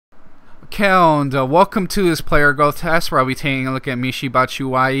Okay, and welcome to this player growth test where I'll be taking a look at Michy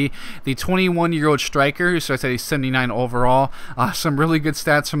Batshuayi, the 21-year-old striker who starts at a 79 overall. Some really good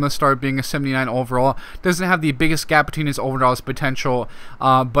stats from the start, being a 79 overall. Doesn't have the biggest gap between his overall potential,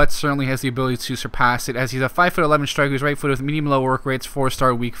 but certainly has the ability to surpass it, as he's a 5'11" striker who's right-footed with medium-low work rates,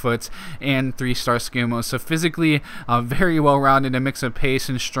 4-star weak foots, and 3-star skill mode. So physically, very well-rounded, a mix of pace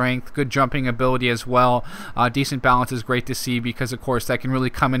and strength, good jumping ability as well. Decent balance is great to see because, of course, that can really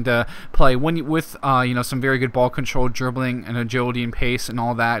come into play with some very good ball control, dribbling, and agility and pace and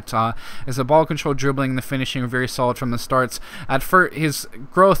all that. As the ball control, dribbling, and the finishing are very solid from the starts. At first, his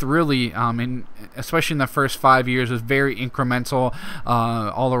growth really, especially in the first 5 years, was very incremental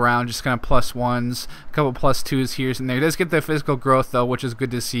all around, just kind of +1s, a couple +2s here and there. He does get the physical growth though, which is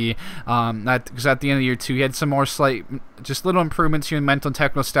good to see. Because at the end of year 2, he had some more slight, just little improvements here in mental and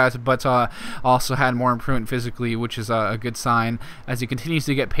technical stats, but also had more improvement physically, which is a good sign as he continues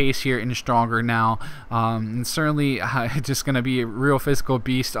to get pace here and stronger now. And certainly just going to be a real physical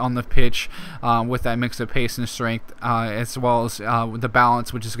beast on the pitch with that mix of pace and strength, as well as the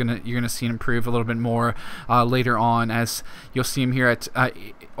balance, which is you're gonna see improve a little bit more later on, as you'll see him here at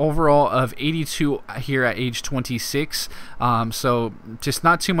overall of 82 here at age 26. So just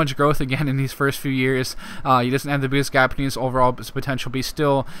not too much growth again in these first few years. He doesn't have the biggest gap in his overall potential, but he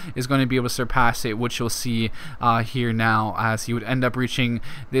still is going to be able to surpass it, which you'll see here now, as he would end up reaching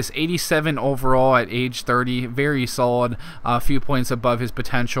this 87 overall at age 30. Very solid, a few points above his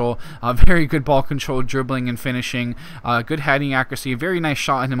potential. Very good ball control, dribbling, and finishing. Good heading accuracy. Very nice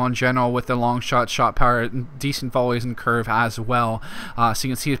shot in him on general with the long shot power, decent volleys and curve as well. So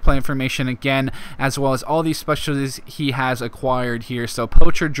you can see his play information again, as well as all these specialties he has acquired here. So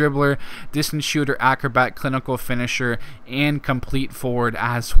poacher, dribbler, distance shooter, acrobat, clinical finisher, and complete forward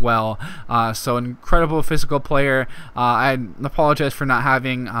as well. So an incredible physical player. I apologize for not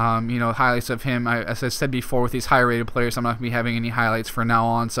having highlights of him. As I said before, with these higher rated players, I'm not going to be having any highlights for now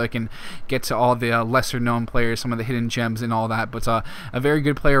on, so I can get to all the lesser known players, some of the hidden gems and all that. But a very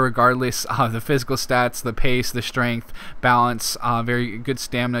good player regardless. The physical stats, the pace, the strength, balance, very good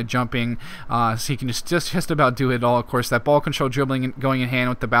stamina, jumping, so he can just about do it all. Of course, that ball control, dribbling, going in hand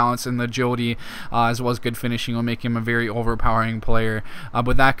with the balance and the agility, as well as good finishing, will make him a very overpowering player.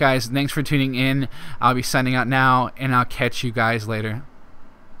 With that, guys, thanks for tuning in. I'll be signing out now, and I'll catch you guys later.